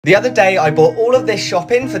The other day I bought all of this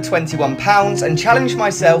shopping for £21 and challenged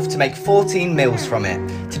myself to make 14 meals from it.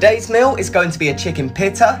 Today's meal is going to be a chicken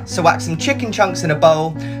pitta, so whack some chicken chunks in a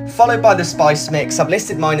bowl, followed by the spice mix. I've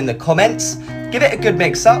listed mine in the comments. Give it a good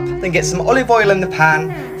mix up, then get some olive oil in the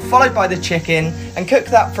pan, followed by the chicken, and cook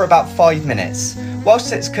that for about 5 minutes.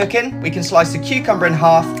 Whilst it's cooking, we can slice the cucumber in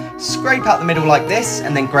half, scrape out the middle like this,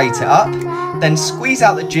 and then grate it up. Then squeeze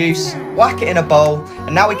out the juice, whack it in a bowl,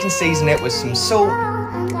 and now we can season it with some salt,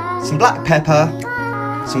 some black pepper,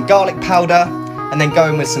 some garlic powder, and then go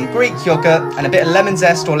in with some Greek yogurt and a bit of lemon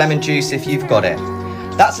zest or lemon juice if you've got it.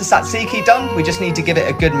 That's the tzatziki done, we just need to give it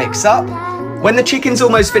a good mix up. When the chicken's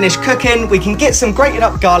almost finished cooking, we can get some grated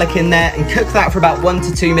up garlic in there and cook that for about 1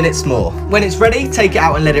 to 2 minutes more. When it's ready, take it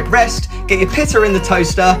out and let it rest, get your pitta in the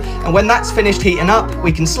toaster, and when that's finished heating up,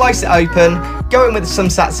 we can slice it open, go in with some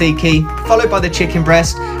tzatziki, followed by the chicken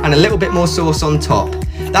breast and a little bit more sauce on top.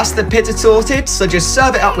 That's the pitta sorted, so just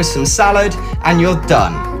serve it up with some salad and you're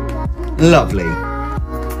done. Lovely.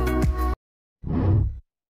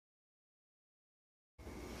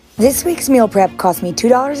 This week's meal prep cost me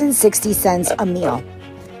 $2.60 a meal.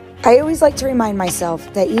 I always like to remind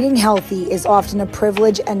myself that eating healthy is often a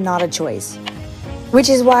privilege and not a choice, which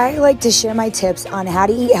is why I like to share my tips on how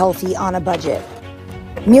to eat healthy on a budget.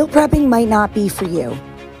 Meal prepping might not be for you,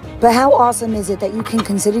 but how awesome is it that you can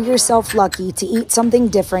consider yourself lucky to eat something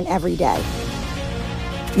different every day?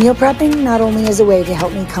 Meal prepping not only is a way to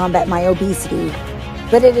help me combat my obesity,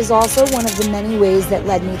 but it is also one of the many ways that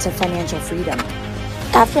led me to financial freedom.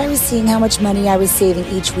 After I was seeing how much money I was saving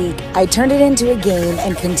each week, I turned it into a game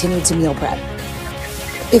and continued to meal prep.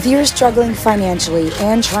 If you're struggling financially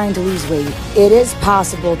and trying to lose weight, it is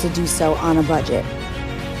possible to do so on a budget.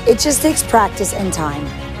 It just takes practice and time.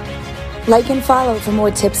 Like and follow for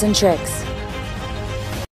more tips and tricks.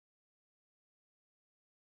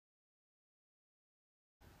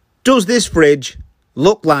 Does this fridge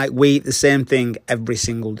look like we eat the same thing every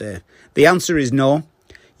single day? The answer is no.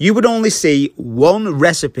 You would only see one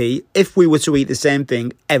recipe if we were to eat the same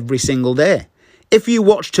thing every single day. If you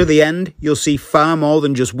watch to the end, you'll see far more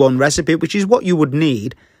than just one recipe, which is what you would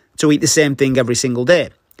need to eat the same thing every single day.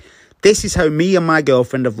 This is how me and my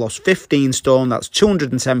girlfriend have lost 15 stone, that's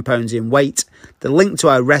 210 pounds in weight. The link to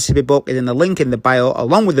our recipe book is in the link in the bio,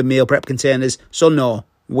 along with the meal prep containers. So no,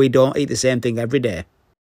 we don't eat the same thing every day.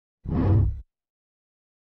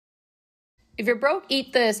 If you're broke,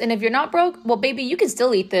 eat this. And if you're not broke, well, baby, you can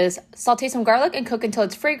still eat this. Saute some garlic and cook until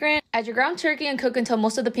it's fragrant. Add your ground turkey and cook until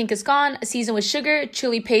most of the pink is gone. Season with sugar,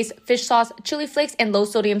 chili paste, fish sauce, chili flakes, and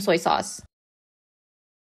low-sodium soy sauce.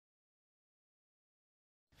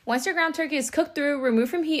 Once your ground turkey is cooked through, remove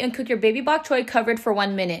from heat and cook your baby bok choy covered for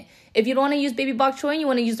 1 minute. If you don't want to use baby bok choy and you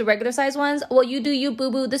want to use the regular size ones, well, you do you,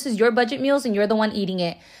 boo-boo. This is your budget meals and you're the one eating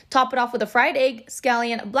it. Top it off with a fried egg,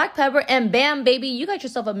 scallion, black pepper, and bam, baby, you got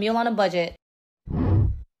yourself a meal on a budget.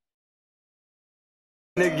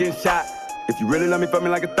 Nigga get shot. If you really love me, fuck me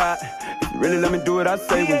like a thought. If you really let me do what I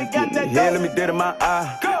say, when you get me here, let me dead in my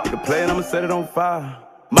eye. Nigga play it, I'ma set it on fire.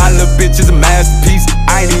 My little bitch is a masterpiece.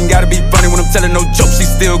 I ain't even gotta be funny when I'm telling no jokes. She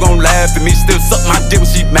still gon' laugh at me. Still suck my dick when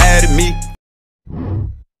she mad at me.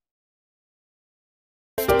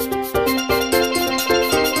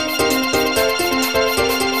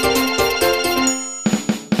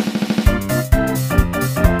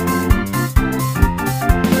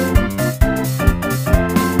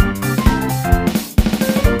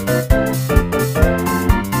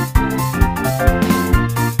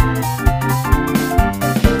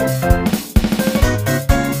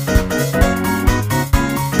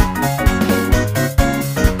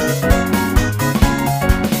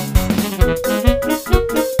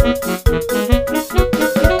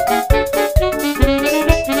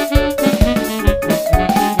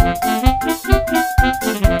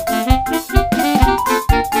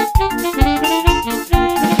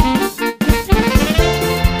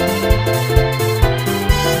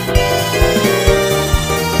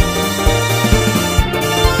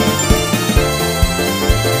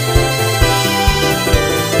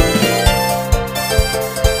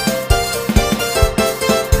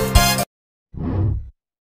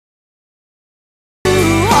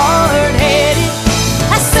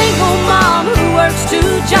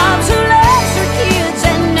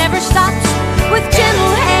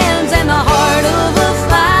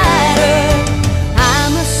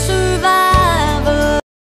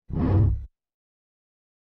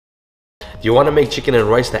 You want to make chicken and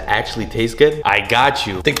rice that actually tastes good? I got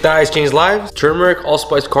you. Think that ice change lives? Turmeric,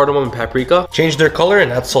 allspice, cardamom, and paprika. Change their color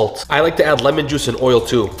and add salt. I like to add lemon juice and oil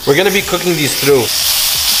too. We're gonna be cooking these through.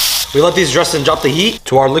 We let these dress and drop the heat.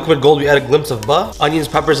 To our liquid gold, we add a glimpse of ba, onions,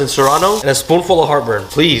 peppers, and serrano, and a spoonful of heartburn.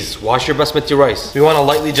 Please, wash your basmati rice. We want to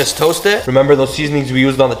lightly just toast it. Remember those seasonings we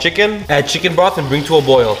used on the chicken? Add chicken broth and bring to a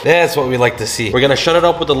boil. That's what we like to see. We're gonna shut it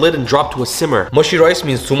up with a lid and drop to a simmer. Mushy rice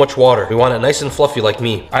means too much water. We want it nice and fluffy like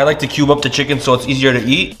me. I like to cube up the chicken so it's easier to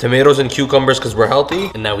eat. Tomatoes and cucumbers because we're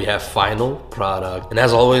healthy. And now we have final product. And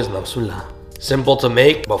as always, namsullah. Simple to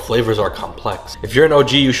make, but flavors are complex. If you're an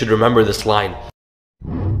OG, you should remember this line.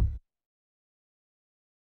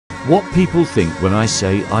 What people think when I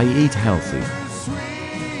say I eat healthy.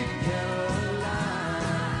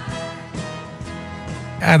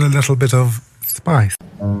 Add a little bit of spice.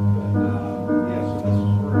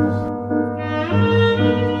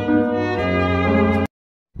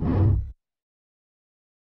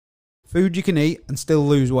 Food you can eat and still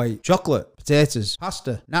lose weight. Chocolate, potatoes,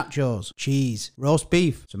 pasta, nachos, cheese, roast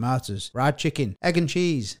beef, tomatoes, fried chicken, egg and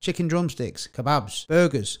cheese, chicken drumsticks, kebabs,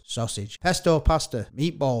 burgers, sausage, pesto pasta,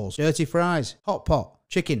 meatballs, dirty fries, hot pot,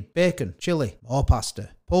 chicken, bacon, chili, more pasta,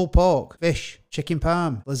 pulled pork, fish, chicken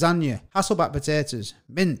parm, lasagna, Hasselback potatoes,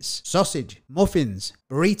 mince, sausage, muffins,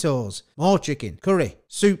 burritos, more chicken, curry,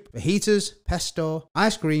 soup, fajitas, pesto,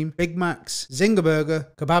 ice cream, Big Macs, Zinger burger,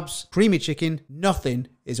 kebabs, creamy chicken. Nothing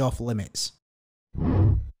is off limits.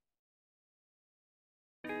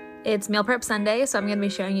 It's Meal Prep Sunday, so I'm going to be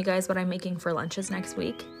showing you guys what I'm making for lunches next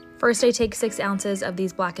week. First, I take 6 ounces of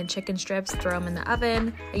these blackened chicken strips, throw them in the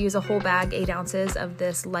oven. I use a whole bag, 8 ounces of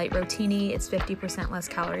this light rotini. It's 50% less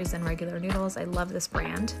calories than regular noodles. I love this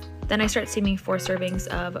brand. Then I start steaming 4 servings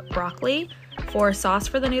of broccoli. For sauce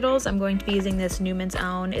for the noodles, I'm going to be using this Newman's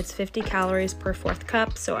Own. It's 50 calories per 4th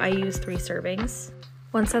cup, so I use 3 servings.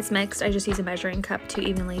 Once that's mixed, I just use a measuring cup to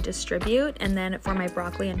evenly distribute. And then for my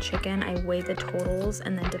broccoli and chicken, I weigh the totals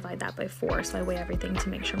and then divide that by 4. So I weigh everything to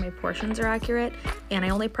make sure my portions are accurate. And I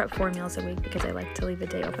only prep 4 meals a week because I like to leave the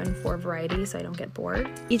day open for variety so I don't get bored.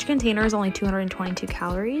 Each container is only 222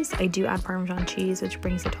 calories. I do add Parmesan cheese, which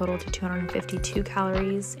brings the total to 252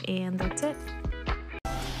 calories, and that's it.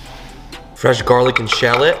 Fresh garlic and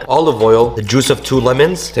shallot, olive oil, the juice of 2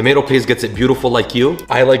 lemons. Tomato paste gets it beautiful like you.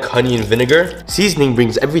 I like honey and vinegar. Seasoning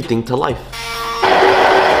brings everything to life.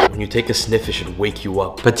 When you take a sniff, it should wake you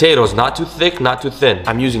up. Potatoes, not too thick, not too thin.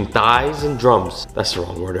 I'm using thighs and drums. That's the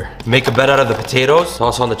wrong order. Make a bed out of the potatoes,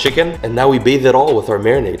 toss on the chicken, and now we bathe it all with our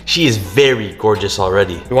marinade. She is very gorgeous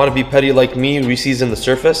already. You want to be petty like me, reseason the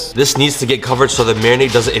surface. This needs to get covered so the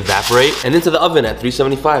marinade doesn't evaporate. And into the oven at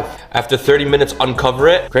 375. After 30 minutes, uncover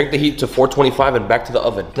it, crank the heat to 425 and back to the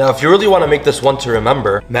oven. Now, if you really want to make this one to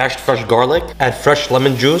remember, mashed fresh garlic, add fresh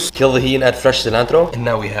lemon juice, kill the heat and add fresh cilantro. And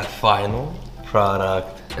now we have final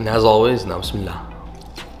product. And as always, now bismillah.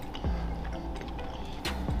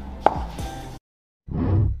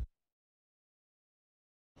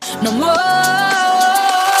 No more.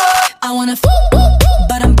 I wanna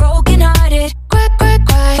but I'm broken hearted. Cry, cry,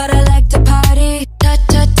 cry. But I like to party. Touch,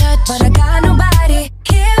 touch, touch. But I got nobody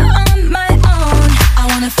here on my own. I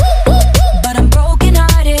wanna but I'm broken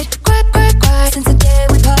hearted. Cry, cry, cry. Since the day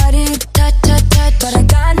we parted. Touch, touch, touch. But I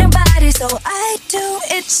got nobody, so I do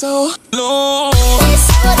it so low.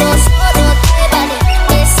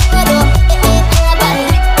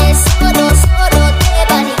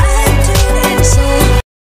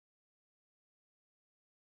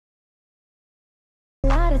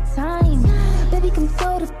 Time, baby, come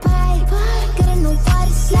throw the pipe. Gotta know what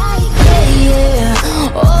it's like. Yeah, yeah.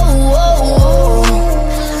 Oh, oh,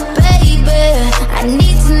 oh, baby, I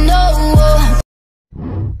need to know.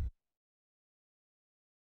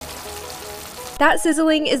 That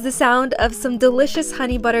sizzling is the sound of some delicious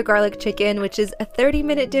honey butter garlic chicken, which is a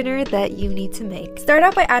 30-minute dinner that you need to make. Start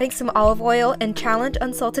out by adding some olive oil and challenge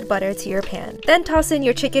unsalted butter to your pan. Then toss in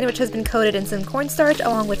your chicken, which has been coated in some cornstarch,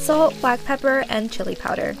 along with salt, black pepper, and chili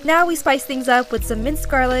powder. Now we spice things up with some minced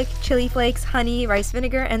garlic, chili flakes, honey, rice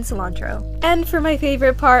vinegar, and cilantro. And for my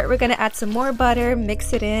favorite part, we're gonna add some more butter,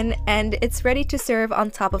 mix it in, and it's ready to serve on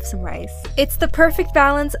top of some rice. It's the perfect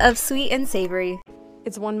balance of sweet and savory.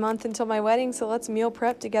 It's 1 month until my wedding, so let's meal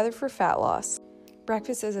prep together for fat loss.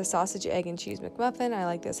 Breakfast is a sausage, egg, and cheese McMuffin. I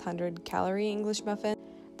like this 100-calorie English muffin.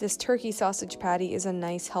 This turkey sausage patty is a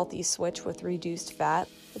nice healthy switch with reduced fat.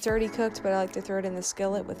 It's already cooked, but I like to throw it in the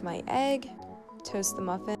skillet with my egg. Toast the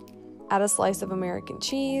muffin. Add a slice of American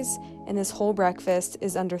cheese, and this whole breakfast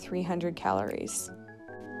is under 300 calories.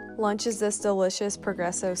 Lunch is this delicious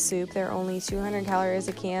Progresso soup. They're only 200 calories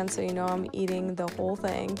a can, so you know I'm eating the whole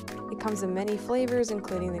thing. It comes in many flavors,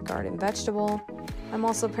 including the garden vegetable. I'm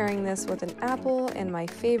also pairing this with an apple and my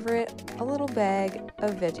favorite, a little bag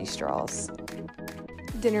of veggie straws.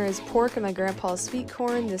 Dinner is pork and my grandpa's sweet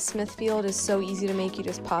corn. This Smithfield is so easy to make, you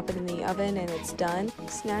just pop it in the oven and it's done.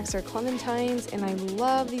 Snacks are clementines, and I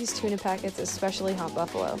love these tuna packets, especially hot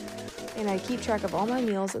buffalo. And I keep track of all my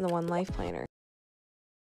meals in the One Life Planner.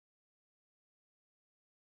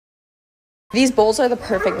 These bowls are the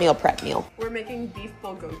perfect meal prep meal. We're making beef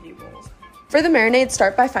bulgogi bowls. For the marinade,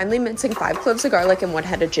 start by finely mincing 5 cloves of garlic and 1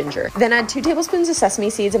 head of ginger. Then add 2 tablespoons of sesame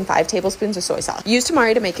seeds and 5 tablespoons of soy sauce. Use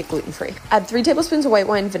tamari to make it gluten-free. Add 3 tablespoons of white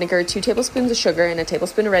wine vinegar, 2 tablespoons of sugar, and a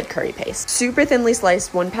tablespoon of red curry paste. Super thinly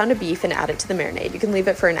slice 1 pound of beef and add it to the marinade. You can leave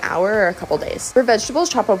it for an hour or a couple days. For vegetables,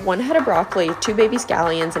 chop up 1 head of broccoli, 2 baby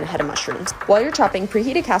scallions, and a head of mushrooms. While you're chopping,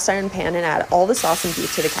 preheat a cast iron pan and add all the sauce and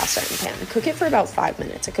beef to the cast iron pan. Cook it for about 5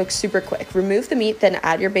 minutes. It cooks super quick. Remove the meat, then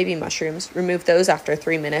add your baby mushrooms. Remove those after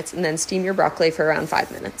 3 minutes, and then steam your broccoli for around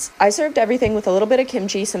 5 minutes. I served everything with a little bit of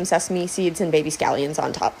kimchi, some sesame seeds, and baby scallions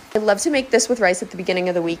on top. I love to make this with rice at the beginning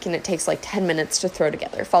of the week, and it takes like 10 minutes to throw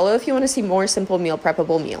together. Follow if you want to see more simple meal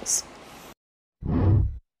preppable meals.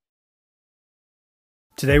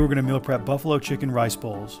 Today we're going to meal prep buffalo chicken rice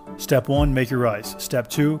bowls. Step 1, make your rice. Step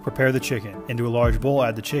 2, prepare the chicken. Into a large bowl,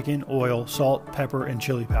 add the chicken, oil, salt, pepper, and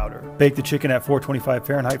chili powder. Bake the chicken at 425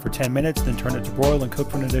 Fahrenheit for 10 minutes, then turn it to broil and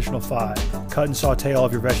cook for an additional 5. Cut and saute all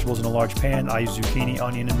of your vegetables in a large pan. I use zucchini,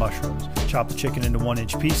 onion, and mushrooms. Chop the chicken into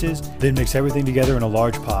 1-inch pieces, then mix everything together in a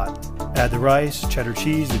large pot. Add the rice, cheddar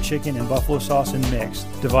cheese, the chicken, and buffalo sauce and mix.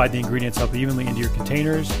 Divide the ingredients up evenly into your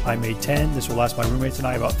containers. I made 10. This will last my roommates and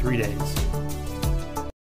I about 3 days.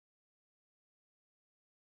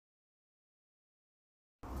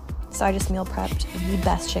 So I just meal prepped the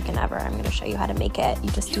best chicken ever. I'm going to show you how to make it. You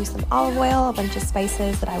just do some olive oil, a bunch of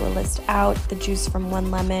spices that I will list out, the juice from 1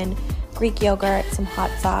 lemon, Greek yogurt, some hot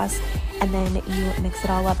sauce, and then you mix it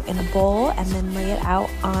all up in a bowl and then lay it out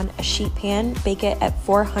on a sheet pan. Bake it at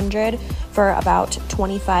 400 for about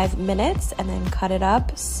 25 minutes and then cut it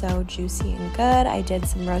up. So juicy and good. I did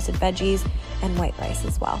some roasted veggies and white rice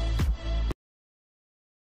as well.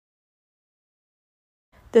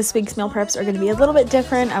 This week's meal preps are going to be a little bit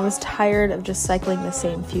different. I was tired of just cycling the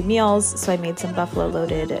same few meals, so I made some buffalo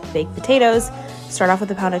loaded baked potatoes. Start off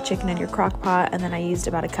with a pound of chicken in your crock pot, and then I used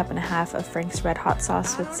about 1.5 cups of Frank's Red Hot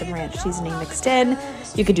Sauce with some ranch seasoning mixed in.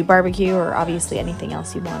 You could do barbecue or obviously anything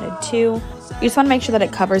else you wanted to. You just want to make sure that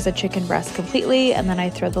it covers the chicken breast completely, and then I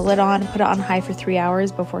throw the lid on, put it on high for 3 hours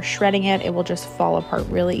before shredding it. It will just fall apart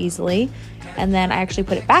really easily. And then I actually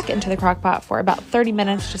put it back into the crock pot for about 30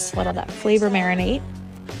 minutes just to let all that flavor marinate.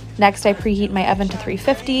 Next, I preheat my oven to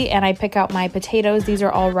 350 and I pick out my potatoes. These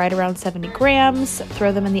are all right around 70 grams.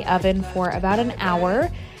 Throw them in the oven for about an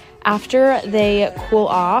hour. After they cool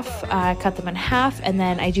off, I cut them in half and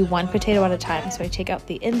then I do 1 potato at a time. So I take out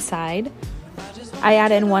the inside. I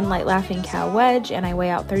add in 1 light Laughing Cow wedge and I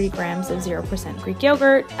weigh out 30 grams of 0% Greek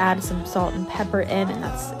yogurt. Add some salt and pepper in and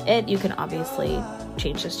that's it. You can obviously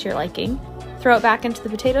change this to your liking. Throw it back into the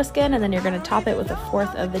potato skin and then you're going to top it with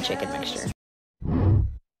 1/4 of the chicken mixture.